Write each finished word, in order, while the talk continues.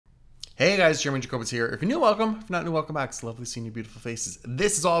Hey guys, Jacobowitz here. If you're new, welcome. If not new, welcome back. It's lovely seeing your beautiful faces.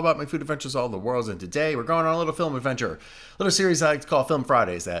 This is all about my food adventures all over the world, and today we're going on a little film adventure. A little series I like to call Film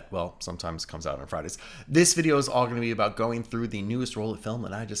Fridays that, well, sometimes comes out on Fridays. This video is all going to be about going through the newest roll of film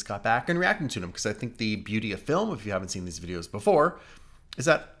that I just got back and reacting to them, because I think the beauty of film, if you haven't seen these videos before, is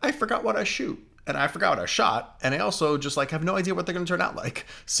that I forgot what I shoot. And I forgot what I shot, and I also just have no idea what they're going to turn out like.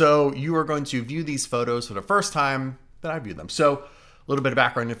 So you are going to view these photos for the first time that I viewed them. So a little bit of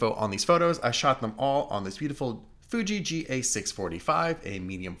background info on these photos. I shot them all on this beautiful Fuji GA645, a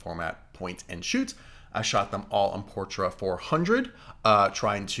medium format point and shoot. I shot them all on Portra 400,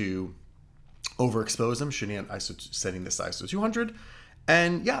 trying to overexpose them, shooting at ISO, setting this ISO 200.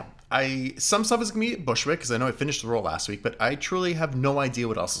 And yeah, some stuff is gonna be Bushwick because I know I finished the roll last week, but I truly have no idea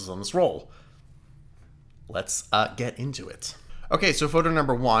what else is on this roll. Let's get into it. Okay, so photo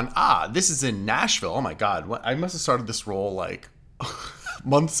number one. This is in Nashville. Oh my God, I must have started this roll like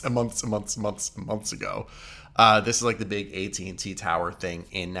months and months and months and months and months ago. This is like the big AT&T tower thing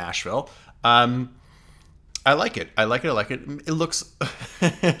in Nashville. I like it. I like it. I like it. It looks,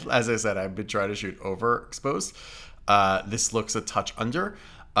 as I said, I've been trying to shoot overexposed. This looks a touch under.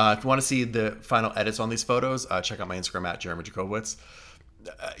 If you want to see the final edits on these photos, check out my Instagram at Jacobowitz.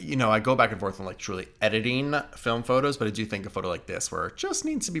 I go back and forth on truly editing film photos, but I do think a photo like this, where it just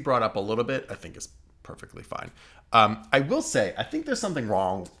needs to be brought up a little bit, I think is perfectly fine. I will say, I think there's something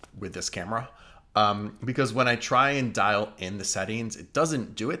wrong with this camera, because when I try and dial in the settings, it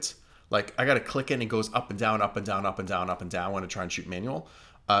doesn't do it. Like, I got to click it and it goes up and down, up and down, up and down, up and down when I try and shoot manual.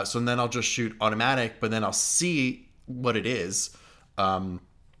 So then I'll just shoot automatic, but then I'll see what it is, the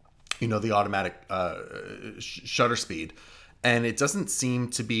automatic shutter speed. And it doesn't seem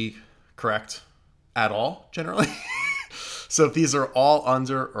to be correct at all, generally. So if these are all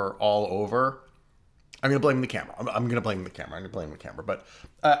under or all over, I'm going to blame the camera. I'm going to blame the camera. I'm going to blame the camera. But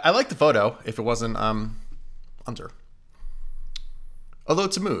I like the photo if it wasn't under. Although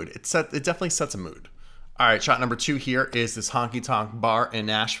it's a mood. It definitely sets a mood. All right, shot number two here is this honky tonk bar in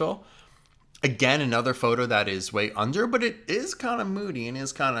Nashville. Again, another photo that is way under, but it is kind of moody and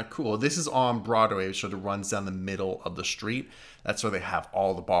is kind of cool. This is on Broadway, which sort of runs down the middle of the street. That's where they have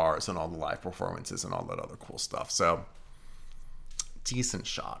all the bars and all the live performances and all that other cool stuff. So, decent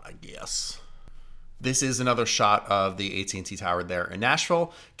shot, I guess. This is another shot of the AT&T Tower there in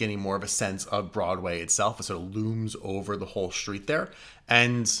Nashville, getting more of a sense of Broadway itself. It sort of looms over the whole street there.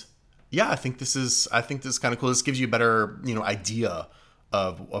 And yeah, I think this is kind of cool. This gives you a better, idea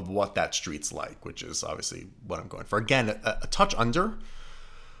of what that street's like, which is obviously what I'm going for. Again, a touch under,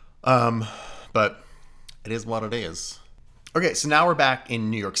 but it is what it is. Okay, so now we're back in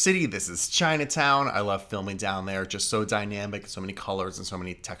New York City. This is Chinatown. I love filming down there. Just so dynamic, so many colors and so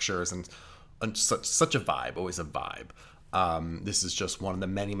many textures, and such a vibe, always a vibe. This is just one of the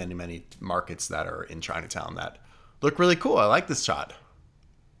many, many, many markets that are in Chinatown that look really cool. I like this shot.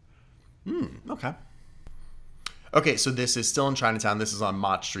 Okay. Okay, so this is still in Chinatown. This is on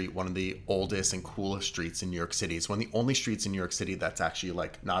Mott Street, one of the oldest and coolest streets in New York City. It's one of the only streets in New York City that's actually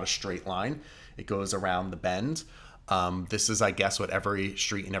not a straight line. It goes around the bend. This is, I guess, what every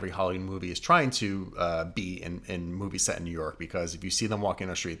street in every Hollywood movie is trying to be in movies set in New York, because if you see them walking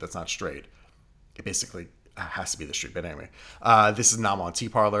on a street that's not straight, it basically has to be the street. But anyway, this is Namon Tea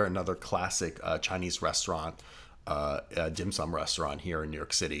Parlor, another classic Chinese restaurant, dim sum restaurant here in New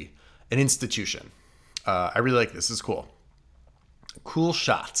York City. An institution. I really like this. This is cool. Cool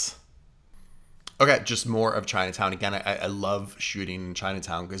shots. Okay, just more of Chinatown. Again, I love shooting in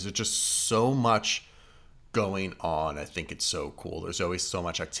Chinatown because there's just so much going on. I think it's so cool. There's always so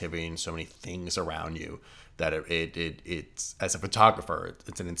much activity and so many things around you that it's as a photographer,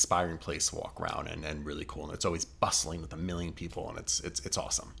 it's an inspiring place to walk around and really cool. And it's always bustling with a million people, and it's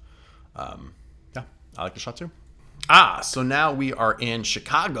awesome. Yeah, I like the shot too. So now we are in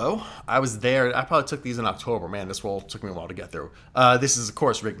Chicago. I was there. I probably took these in October. Man, this roll took me a while to get through. This is, of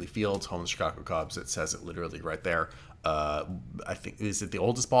course, Wrigley Field, home of the Chicago Cubs. It says it literally right there. I think, is it the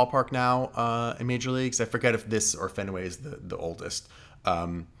oldest ballpark now in Major Leagues? I forget if this or Fenway is the oldest.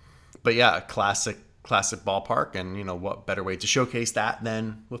 But yeah, classic ballpark. And, what better way to showcase that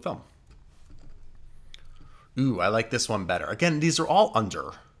than with film? Ooh, I like this one better. Again, these are all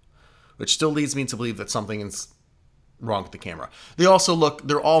under, which still leads me to believe that something is wrong with the camera. They're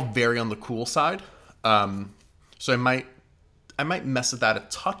all very on the cool side. So I might mess with that a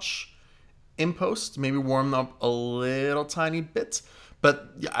touch in post, maybe warm them up a little tiny bit.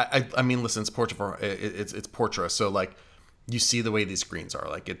 But yeah, I mean, listen, it's Portra. So you see the way these greens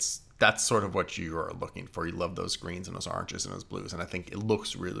are. That's sort of what you are looking for. You love those greens and those oranges and those blues. And I think it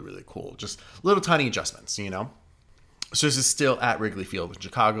looks really, really cool. Just little tiny adjustments, So this is still at Wrigley Field in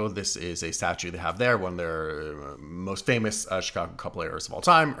Chicago. This is a statue they have there, one of their most famous Chicago Cub players of all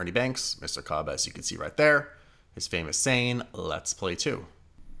time, Ernie Banks, Mr. Cub, as you can see right there. His famous saying, "Let's play two."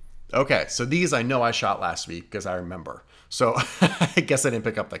 Okay, so these I know I shot last week because I remember. So I guess I didn't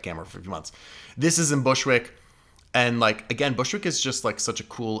pick up that camera for a few months. This is in Bushwick. And like, again, Bushwick is just like such a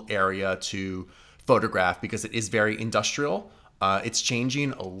cool area to photograph because it is very industrial. It's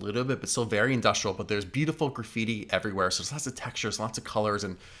changing a little bit, but still very industrial, but there's beautiful graffiti everywhere. So there's lots of textures, lots of colors,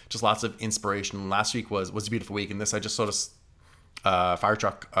 and just lots of inspiration. Last week was a beautiful week. And this, I just saw this fire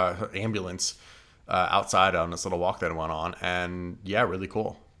truck, ambulance outside on this little walk that I went on. And yeah, really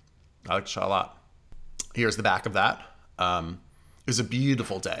cool. I like the shot a lot. Here's the back of that. It was a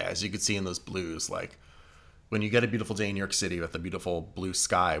beautiful day, as you could see in those blues. Like when you get a beautiful day in New York City with a beautiful blue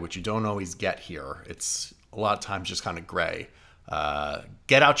sky, which you don't always get here, it's a lot of times just kind of gray.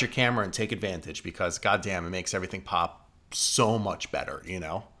 Get out your camera and take advantage because goddamn, it makes everything pop so much better, you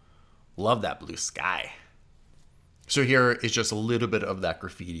know? Love that blue sky. So here is just a little bit of that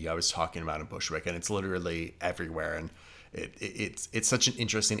graffiti I was talking about in Bushwick, and it's literally everywhere. And it's such an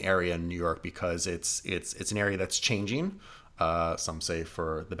interesting area in New York because it's an area that's changing. Some say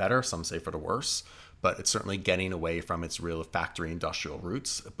for the better, some say for the worse, but it's certainly getting away from its real factory industrial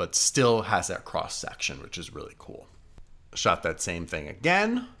roots, but still has that cross section, which is really cool. Shot that same thing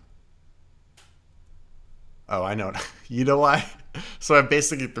again. Oh, I know. You know why? So I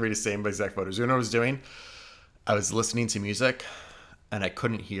basically threw the same exact photos. You know what I was doing? I was listening to music and I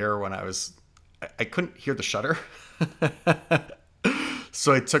couldn't hear I couldn't hear the shutter.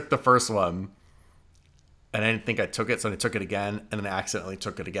 So I took the first one and I didn't think I took it. So I took it again and then I accidentally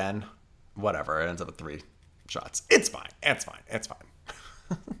took it again. Whatever. It ends up with 3 shots. It's fine. It's fine. It's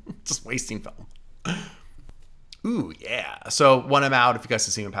fine. Just wasting film. Ooh, yeah. So when I'm out, if you guys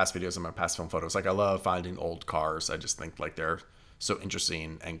have seen my past videos and my past film photos, like I love finding old cars. I just think like they're so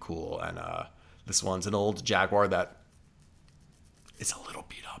interesting and cool. And this one's an old Jaguar that it's a little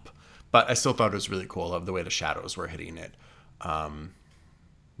beat up, but I still thought it was really cool. I love the way the shadows were hitting it.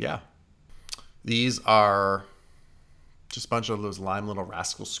 Yeah. These are just a bunch of those Lime Little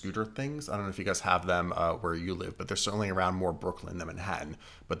Rascal scooter things. I don't know if you guys have them where you live, but they're certainly around more Brooklyn than Manhattan.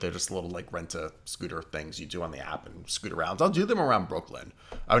 But they're just little like rent-a-scooter things you do on the app and scoot around. I'll do them around Brooklyn.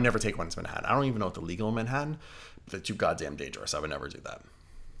 I would never take one to Manhattan. I don't even know if they're legal in Manhattan, but they're too goddamn dangerous. I would never do that.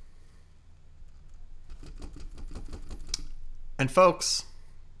 And folks,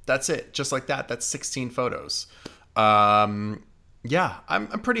 that's it. Just like that. That's 16 photos. Yeah, I'm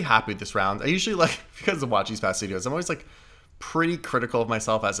pretty happy with this round. I usually like, because of watching these past videos, I'm always like pretty critical of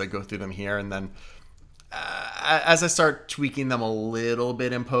myself as I go through them here. And then as I start tweaking them a little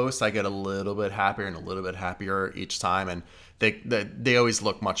bit in post, I get a little bit happier and a little bit happier each time. And they always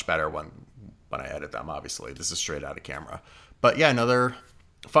look much better when I edit them, obviously. This is straight out of camera. But yeah, another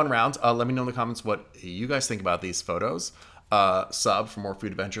fun round. Let me know in the comments what you guys think about these photos. Sub for more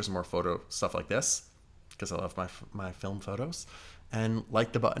food adventures and more photo stuff like this, because I love my film photos. And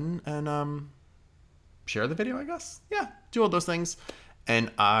like the button and share the video, I guess. Yeah, do all those things.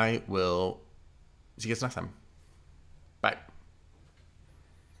 And I will see you guys next time. Bye.